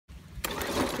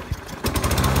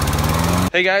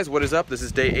Hey guys, what is up? This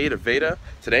is day 8 of Veda.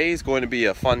 Today is going to be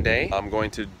a fun day. I'm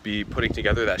going to be putting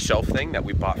together that shelf thing that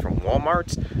we bought from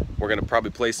Walmart. We're going to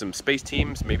probably play some Space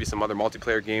Teams, maybe some other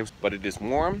multiplayer games, but it is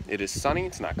warm, it is sunny,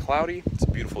 it's not cloudy, it's a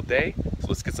beautiful day, so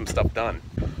let's get some stuff done.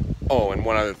 Oh, and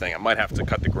one other thing, I might have to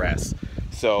cut the grass,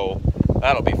 so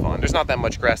that'll be fun. There's not that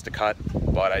much grass to cut,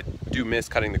 but I do miss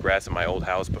cutting the grass in my old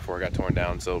house before it got torn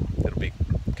down, so it'll be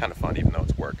kind of fun even though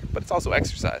it's work, but it's also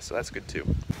exercise, so that's good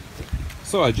too.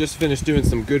 So I just finished doing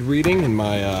some good reading in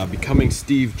my Becoming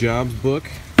Steve Jobs book.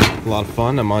 A lot of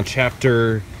fun. I'm on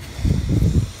chapter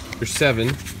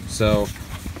 7, so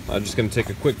I'm just going to take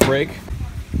a quick break.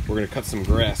 We're going to cut some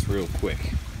grass real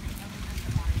quick.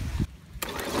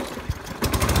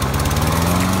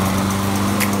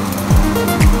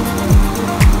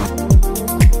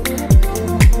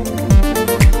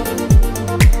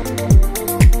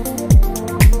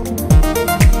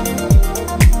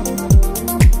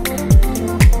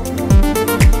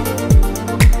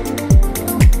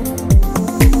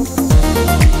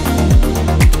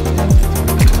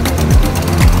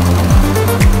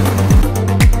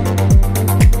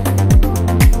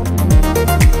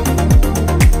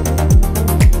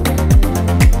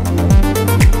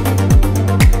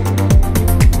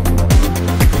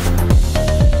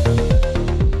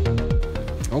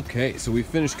 Okay, so we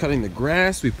finished cutting the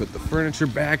grass, we put the furniture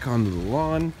back onto the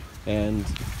lawn, and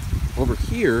over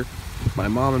here, my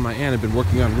mom and my aunt have been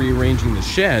working on rearranging the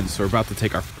shed, so we're about to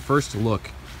take our first look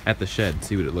at the shed,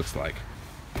 see what it looks like.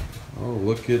 Oh,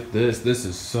 look at this. This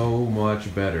is so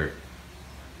much better.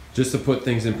 Just to put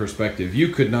things in perspective, you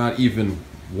could not even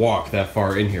walk that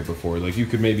far in here before. Like, you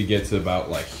could maybe get to about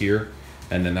like here,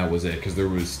 and then that was it, because there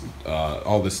was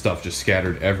all this stuff just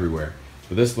scattered everywhere.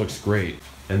 But this looks great.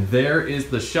 And there is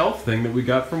the shelf thing that we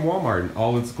got from Walmart in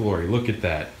all its glory. Look at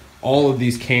that. All of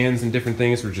these cans and different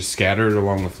things were just scattered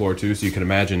along the floor too, so you can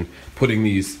imagine putting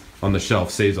these on the shelf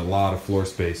saves a lot of floor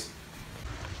space.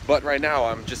 But right now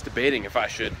I'm just debating if I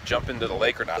should jump into the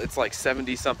lake or not. It's like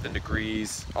 70-something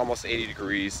degrees, almost 80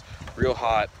 degrees, real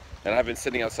hot. And I've been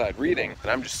sitting outside reading,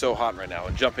 and I'm just so hot right now,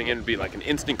 and jumping in would be like an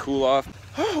instant cool off.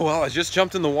 Oh, well, I just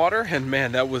jumped in the water, and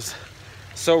man, that was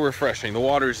so refreshing. The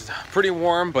water's pretty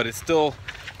warm, but it's still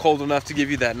cold enough to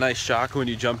give you that nice shock when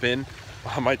you jump in.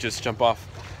 I might just jump off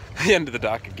the end of the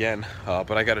dock again,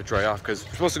 but I gotta dry off because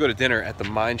we're supposed to go to dinner at the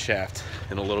mine shaft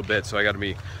in a little bit, so I gotta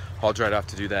be all dried off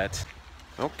to do that.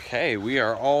 Okay, we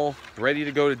are all ready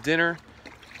to go to dinner.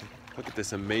 Look at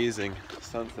this amazing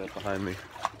sunset behind me.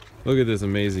 Look at this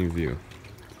amazing view.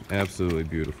 Absolutely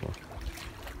beautiful.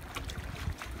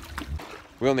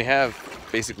 We only have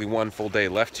basically one full day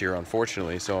left here,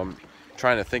 unfortunately, so I'm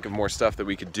trying to think of more stuff that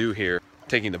we could do here.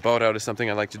 Taking the boat out is something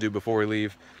I like to do before we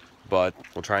leave, but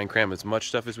we'll try and cram as much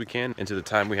stuff as we can into the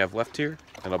time we have left here,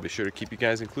 and I'll be sure to keep you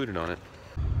guys included on it.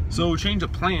 So change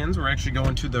of plans, we're actually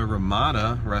going to the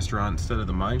Ramada restaurant instead of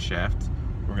the mine shaft.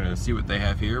 We're gonna see what they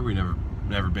have here. We've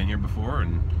never been here before,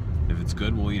 and if it's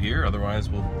good, we'll eat here. Otherwise,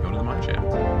 we'll go to the mine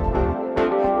shaft.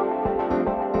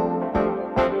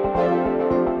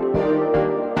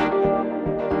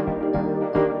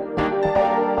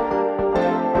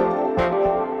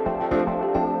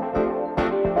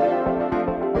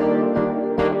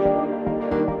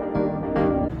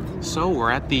 So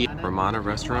we're at the Ramada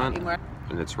restaurant,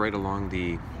 and it's right along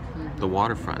the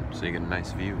waterfront, so you get a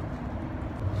nice view.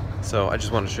 So I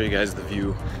just want to show you guys the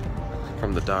view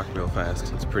from the dock real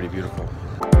fast. It's pretty beautiful.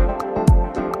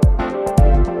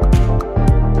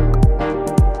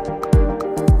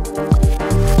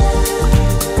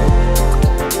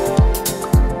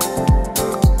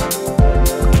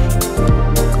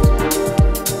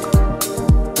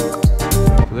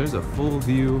 So there's a full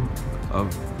view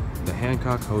of the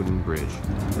Hancock-Hoden Bridge.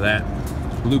 That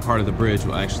blue part of the bridge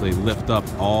will actually lift up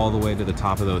all the way to the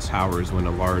top of those towers when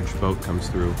a large boat comes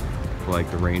through, like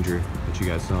the Ranger that you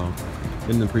guys saw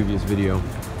in the previous video.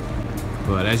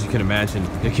 But as you can imagine,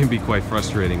 it can be quite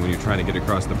frustrating when you're trying to get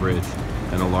across the bridge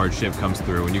and a large ship comes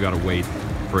through and you gotta wait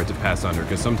for it to pass under,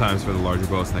 because sometimes for the larger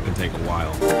boats that can take a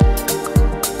while.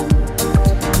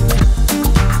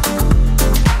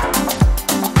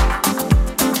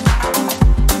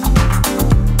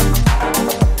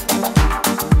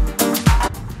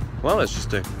 Well, it's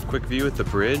just a quick view at the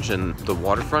bridge and the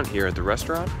waterfront here at the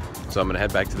restaurant. So I'm gonna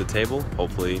head back to the table.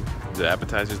 Hopefully the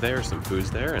appetizer's there, some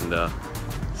food's there, and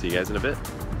see you guys in a bit.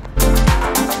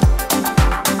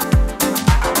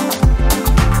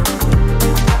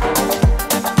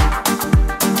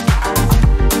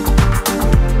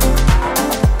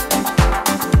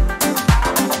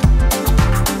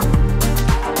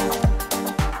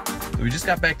 We just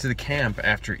got back to the camp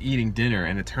after eating dinner,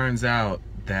 and it turns out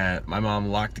that my mom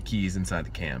locked the keys inside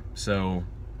the camp. So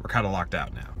we're kind of locked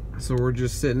out now. So we're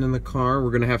just sitting in the car.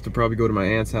 We're gonna have to probably go to my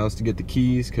aunt's house to get the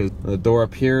keys because the door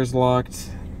up here is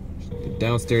locked. The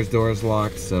downstairs door is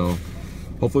locked, so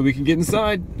hopefully we can get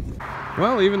inside.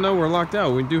 Well, even though we're locked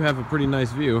out, we do have a pretty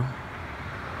nice view.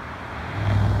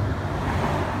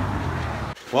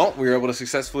 Well, we were able to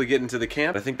successfully get into the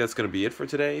camp. I think that's going to be it for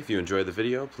today. If you enjoyed the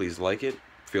video, please like it.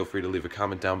 Feel free to leave a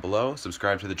comment down below,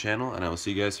 subscribe to the channel, and I will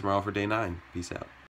see you guys tomorrow for day 9. Peace out.